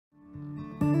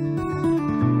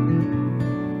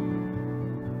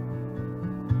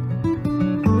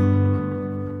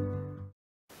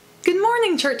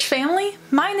church family.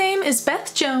 My name is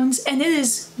Beth Jones, and it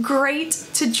is great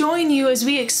to join you as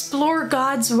we explore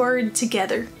God's Word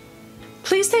together.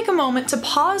 Please take a moment to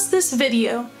pause this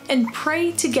video and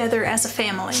pray together as a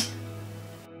family.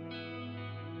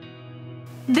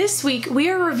 This week we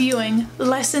are reviewing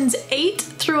lessons 8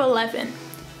 through 11.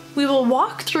 We will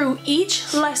walk through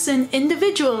each lesson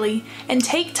individually and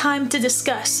take time to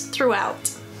discuss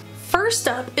throughout. First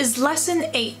up is lesson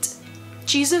 8.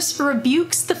 Jesus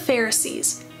rebukes the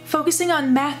Pharisees, focusing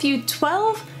on Matthew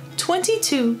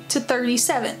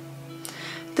 12:22-37.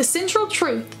 The central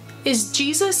truth is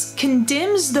Jesus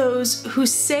condemns those who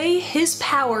say his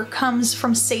power comes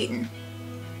from Satan.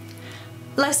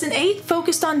 Lesson 8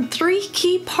 focused on 3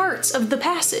 key parts of the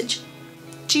passage.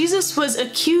 Jesus was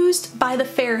accused by the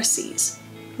Pharisees,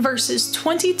 verses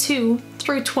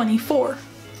 22-24.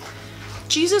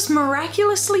 Jesus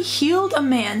miraculously healed a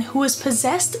man who was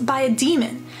possessed by a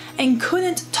demon and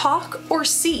couldn't talk or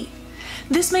see.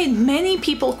 This made many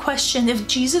people question if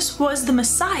Jesus was the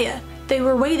Messiah they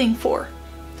were waiting for.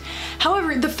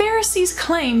 However, the Pharisees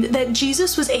claimed that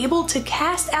Jesus was able to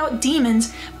cast out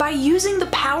demons by using the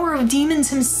power of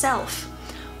demons himself.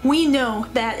 We know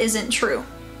that isn't true.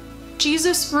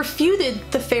 Jesus refuted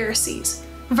the Pharisees,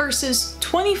 verses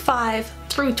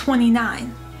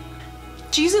 25-29.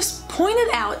 Jesus pointed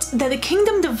out that a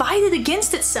kingdom divided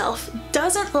against itself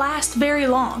doesn't last very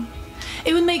long.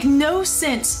 It would make no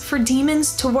sense for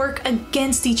demons to work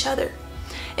against each other.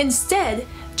 Instead,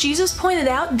 Jesus pointed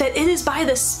out that it is by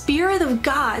the Spirit of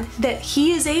God that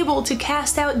he is able to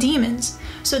cast out demons,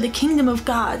 so the kingdom of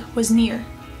God was near.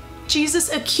 Jesus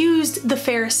accused the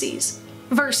Pharisees,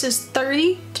 verses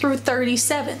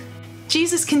 30-37.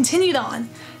 Jesus continued on,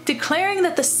 declaring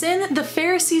that the sin the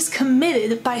Pharisees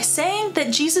committed by saying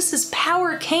that Jesus'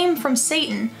 power came from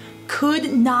Satan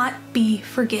could not be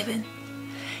forgiven.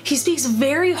 He speaks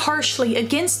very harshly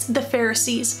against the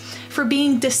Pharisees for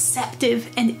being deceptive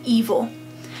and evil.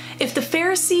 If the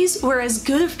Pharisees were as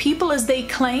good of people as they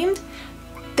claimed,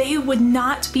 they would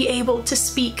not be able to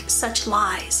speak such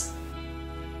lies.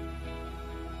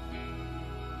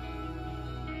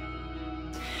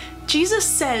 Jesus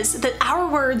says that our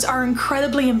words are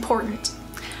incredibly important.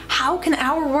 How can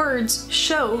our words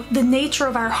show the nature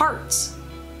of our hearts?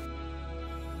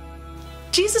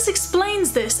 Jesus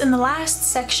explains this in the last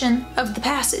section of the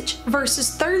passage,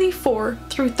 verses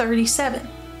 34-37.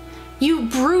 You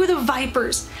brood of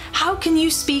vipers, how can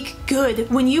you speak good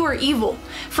when you are evil?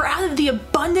 For out of the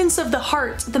abundance of the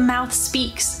heart the mouth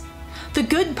speaks. The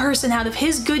good person out of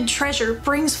his good treasure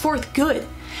brings forth good,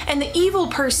 and the evil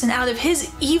person out of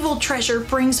his evil treasure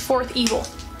brings forth evil.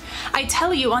 I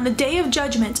tell you, on the day of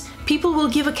judgment, people will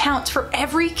give account for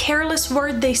every careless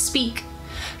word they speak.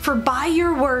 For by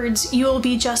your words you will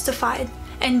be justified,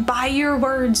 and by your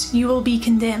words you will be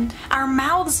condemned. Our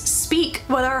mouths speak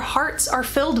what our hearts are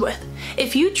filled with.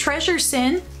 If you treasure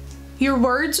sin, your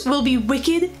words will be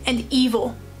wicked and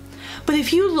evil. But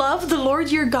if you love the Lord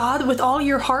your God with all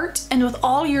your heart and with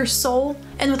all your soul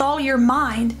and with all your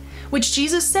mind, which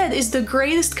Jesus said is the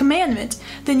greatest commandment,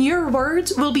 then your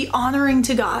words will be honoring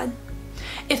to God.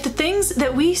 If the things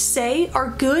that we say are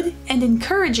good and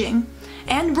encouraging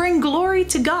and bring glory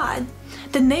to God,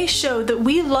 then they show that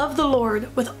we love the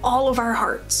Lord with all of our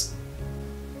hearts.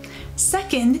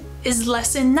 Second is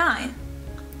lesson 9.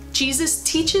 Jesus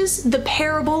teaches the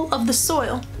parable of the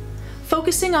soil,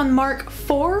 focusing on Mark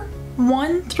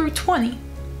 4:1-20.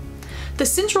 The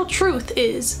central truth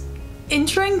is,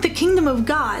 entering the kingdom of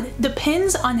God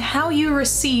depends on how you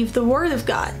receive the Word of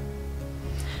God.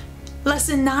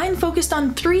 Lesson 9 focused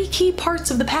on 3 key parts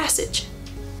of the passage.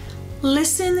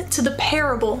 Listen to the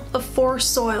parable of 4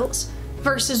 soils,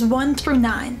 verses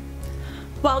 1-9.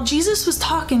 While Jesus was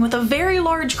talking with a very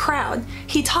large crowd,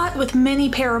 he taught with many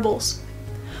parables.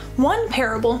 One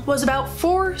parable was about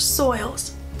 4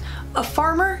 soils. A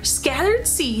farmer scattered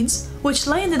seeds which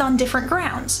landed on different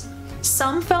grounds.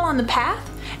 Some fell on the path,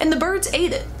 and the birds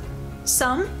ate it.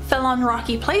 Some fell on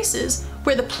rocky places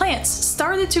where the plants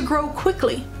started to grow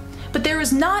quickly, but there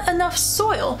was not enough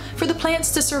soil for the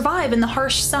plants to survive in the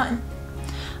harsh sun.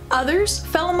 Others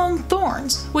fell among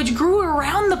thorns, which grew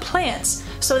around the plants,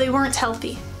 so they weren't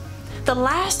healthy. The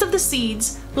last of the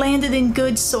seeds landed in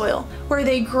good soil, where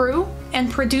they grew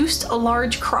and produced a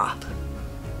large crop.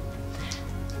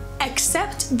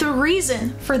 Accept the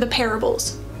reason for the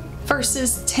parables,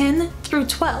 verses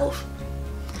 10-12.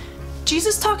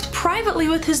 Jesus talked privately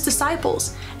with his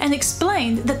disciples and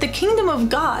explained that the kingdom of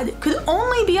God could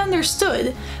only be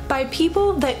understood by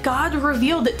people that God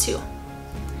revealed it to.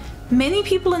 Many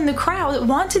people in the crowd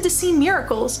wanted to see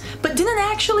miracles, but didn't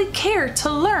actually care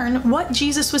to learn what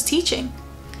Jesus was teaching.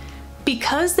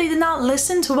 Because they did not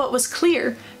listen to what was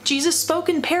clear, Jesus spoke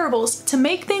in parables to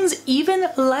make things even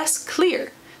less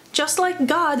clear, just like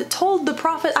God told the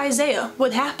prophet Isaiah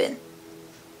would happen.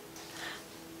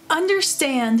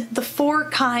 Understand the 4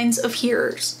 kinds of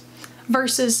hearers,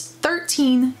 verses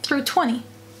 13 through 20.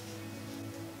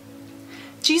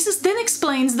 Jesus then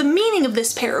explains the meaning of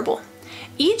this parable.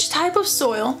 Each type of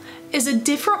soil is a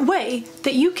different way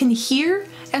that you can hear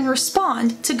and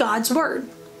respond to God's word.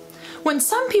 When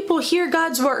some people hear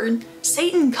God's word,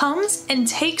 Satan comes and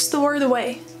takes the word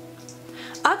away.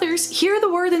 Others hear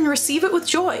the word and receive it with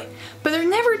joy, but are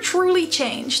never truly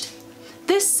changed.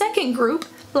 This second group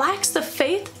lacks the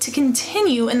faith to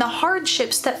continue in the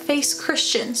hardships that face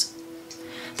Christians.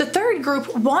 The third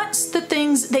group wants the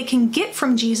things they can get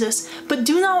from Jesus, but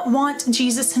do not want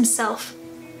Jesus himself.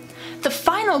 The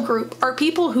final group are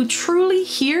people who truly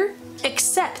hear,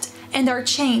 accept, and are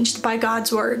changed by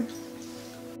God's word.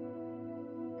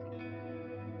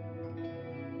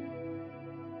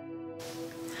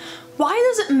 Why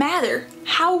does it matter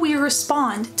how we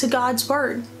respond to God's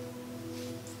word?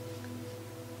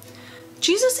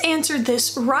 Jesus answered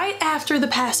this right after the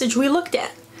passage we looked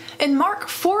at. In Mark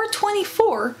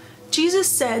 4:24, Jesus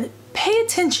said, "Pay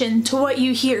attention to what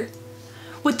you hear.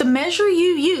 With the measure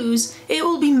you use, it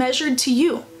will be measured to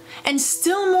you, and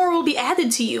still more will be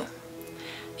added to you."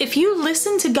 If you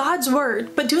listen to God's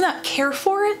word but do not care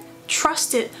for it,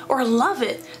 trust it, or love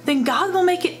it, then God will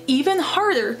make it even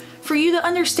harder for you to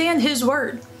understand his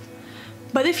word.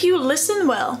 But if you listen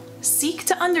well, seek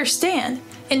to understand,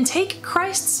 and take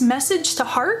Christ's message to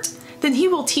heart, then he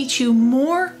will teach you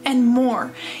more and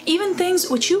more, even things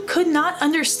which you could not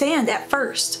understand at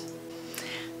first.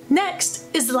 Next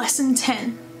is lesson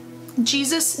 10.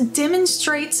 Jesus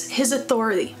demonstrates his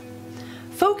authority,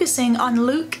 focusing on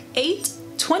Luke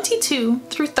 8:22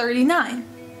 through 39.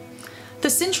 The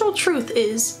central truth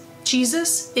is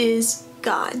Jesus is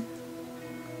God.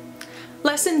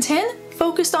 Lesson 10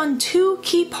 focused on 2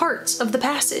 key parts of the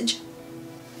passage.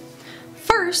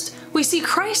 First, we see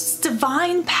Christ's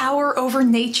divine power over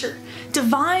nature,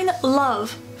 divine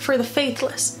love for the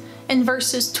faithless, in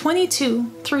verses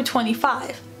 22 through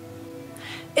 25.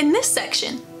 In this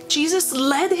section, Jesus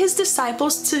led his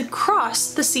disciples to cross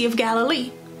the Sea of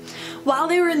Galilee. While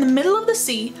they were in the middle of the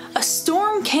sea, a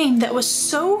storm came that was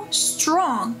so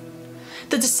strong.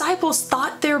 The disciples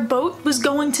thought their boat was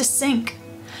going to sink.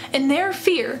 In their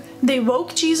fear, they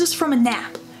woke Jesus from a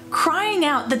nap, crying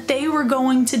out that they were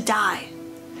going to die.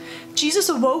 Jesus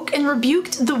awoke and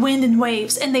rebuked the wind and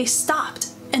waves, and they stopped,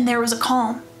 and there was a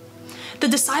calm. The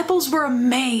disciples were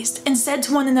amazed and said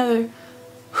to one another,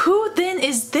 "Who then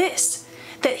is this,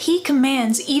 that he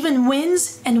commands even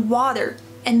winds and water,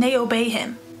 and they obey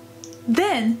him?"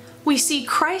 Then we see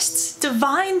Christ's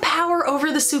divine power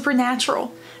over the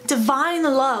supernatural, divine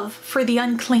love for the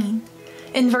unclean,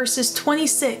 in verses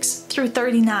 26 through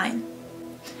 39.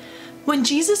 When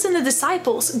Jesus and the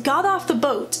disciples got off the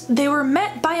boat, they were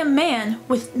met by a man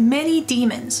with many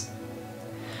demons.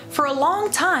 For a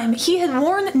long time he had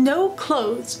worn no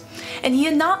clothes, and he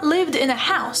had not lived in a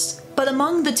house, but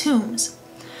among the tombs.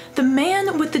 The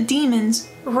man with the demons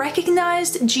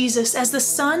recognized Jesus as the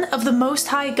Son of the Most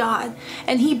High God,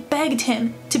 and he begged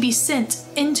him to be sent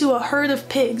into a herd of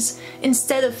pigs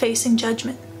instead of facing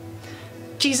judgment.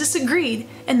 Jesus agreed,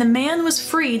 and the man was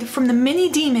freed from the many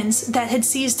demons that had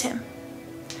seized him.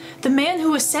 The man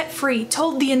who was set free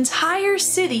told the entire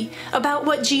city about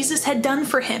what Jesus had done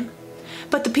for him,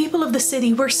 but the people of the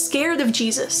city were scared of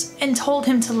Jesus and told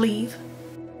him to leave.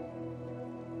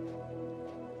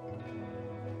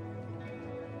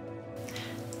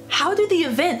 How do the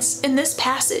events in this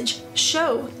passage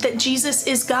show that Jesus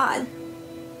is God?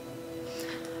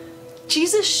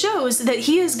 Jesus shows that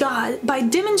he is God by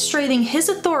demonstrating his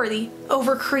authority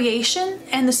over creation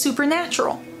and the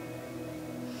supernatural.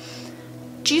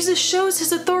 Jesus shows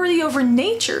his authority over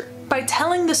nature by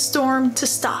telling the storm to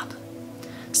stop.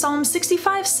 Psalm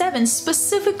 65:7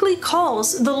 specifically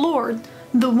calls the Lord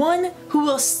the one who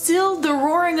will still the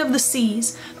roaring of the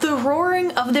seas, the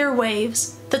roaring of their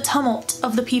waves, the tumult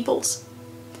of the peoples.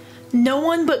 No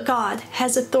one but God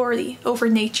has authority over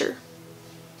nature.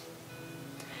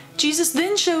 Jesus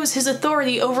then shows his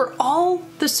authority over all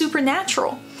the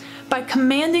supernatural by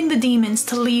commanding the demons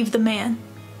to leave the man.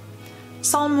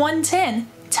 Psalm 110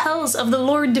 tells of the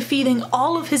Lord defeating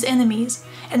all of his enemies,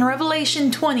 and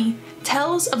Revelation 20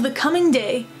 tells of the coming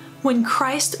day when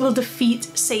Christ will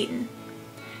defeat Satan.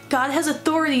 God has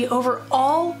authority over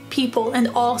all people and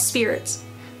all spirits.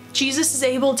 Jesus is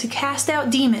able to cast out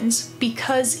demons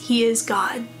because he is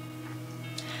God.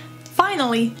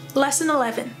 Finally, lesson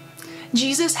 11.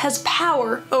 Jesus has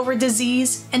power over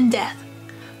disease and death,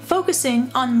 focusing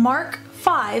on Mark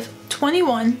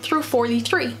 5:21 through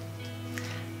 43.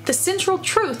 The central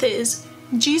truth is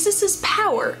Jesus'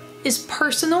 power is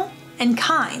personal and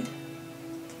kind.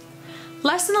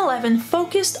 Lesson 11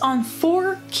 focused on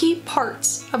 4 key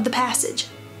parts of the passage.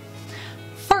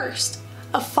 First,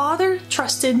 a father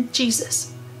trusted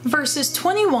Jesus, verses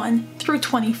 21 through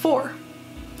 24.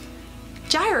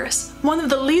 Jairus, one of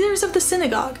the leaders of the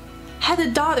synagogue, had a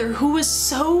daughter who was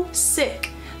so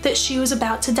sick that she was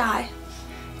about to die.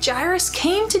 Jairus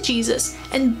came to Jesus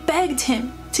and begged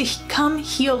him to come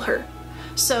heal her.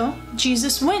 So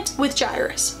Jesus went with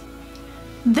Jairus.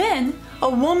 Then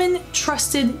a woman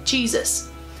trusted Jesus,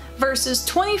 verses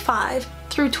 25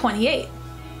 through 28.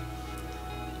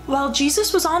 While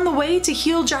Jesus was on the way to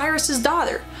heal Jairus'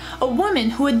 daughter, a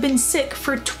woman who had been sick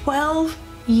for 12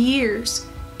 years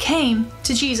came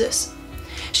to Jesus.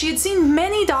 She had seen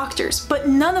many doctors, but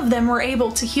none of them were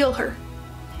able to heal her.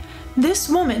 This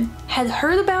woman had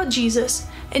heard about Jesus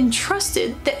and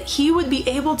trusted that he would be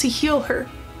able to heal her,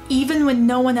 even when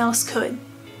no one else could.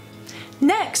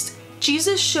 Next,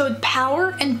 Jesus showed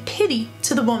power and pity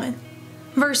to the woman,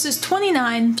 verses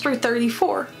 29 through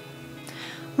 34.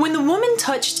 When the woman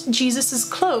touched Jesus'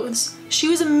 clothes, she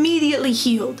was immediately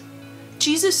healed.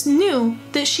 Jesus knew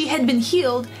that she had been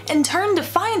healed and turned to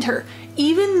find her,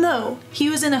 even though he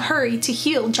was in a hurry to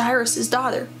heal Jairus'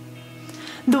 daughter.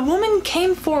 The woman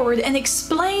came forward and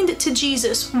explained to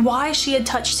Jesus why she had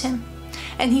touched him.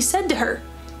 And he said to her,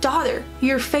 "Daughter,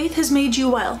 your faith has made you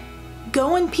well.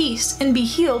 Go in peace and be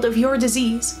healed of your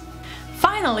disease."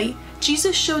 Finally,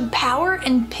 Jesus showed power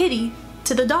and pity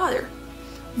to the daughter,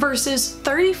 verses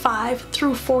 35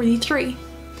 through 43.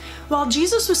 While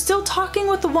Jesus was still talking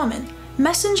with the woman,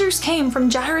 messengers came from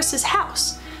Jairus'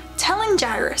 house, telling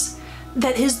Jairus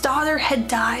that his daughter had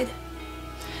died.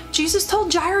 Jesus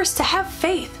told Jairus to have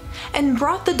faith and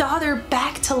brought the daughter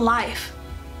back to life.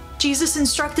 Jesus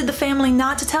instructed the family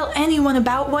not to tell anyone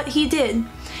about what he did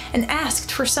and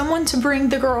asked for someone to bring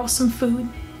the girl some food.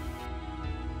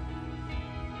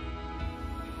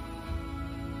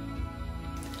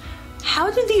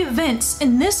 How do the events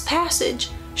in this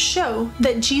passage show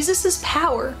that Jesus'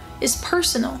 power is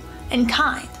personal and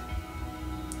kind?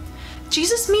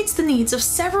 Jesus meets the needs of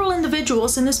several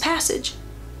individuals in this passage.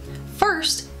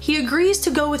 First, he agrees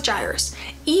to go with Jairus,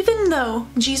 even though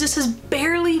Jesus has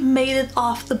barely made it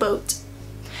off the boat.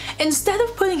 Instead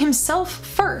of putting himself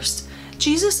first,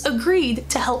 Jesus agreed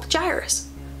to help Jairus.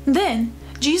 Then,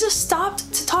 Jesus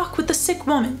stopped to talk with the sick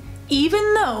woman,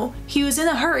 even though he was in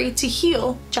a hurry to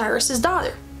heal Jairus'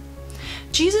 daughter.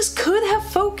 Jesus could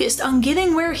have focused on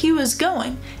getting where he was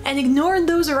going and ignored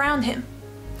those around him.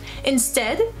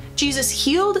 Instead, Jesus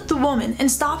healed the woman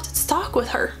and stopped to talk with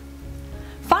her.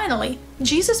 Finally,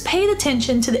 Jesus paid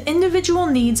attention to the individual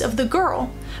needs of the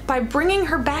girl by bringing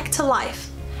her back to life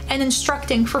and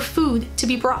instructing for food to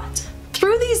be brought.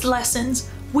 Through these lessons,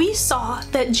 we saw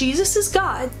that Jesus is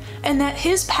God and that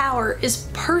his power is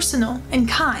personal and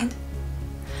kind.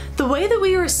 The way that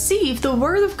we receive the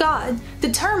Word of God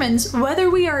determines whether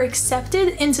we are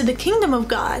accepted into the kingdom of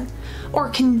God or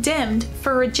condemned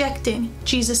for rejecting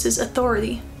Jesus'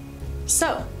 authority.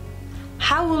 So,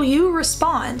 how will you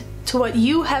respond to what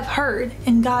you have heard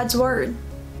in God's Word?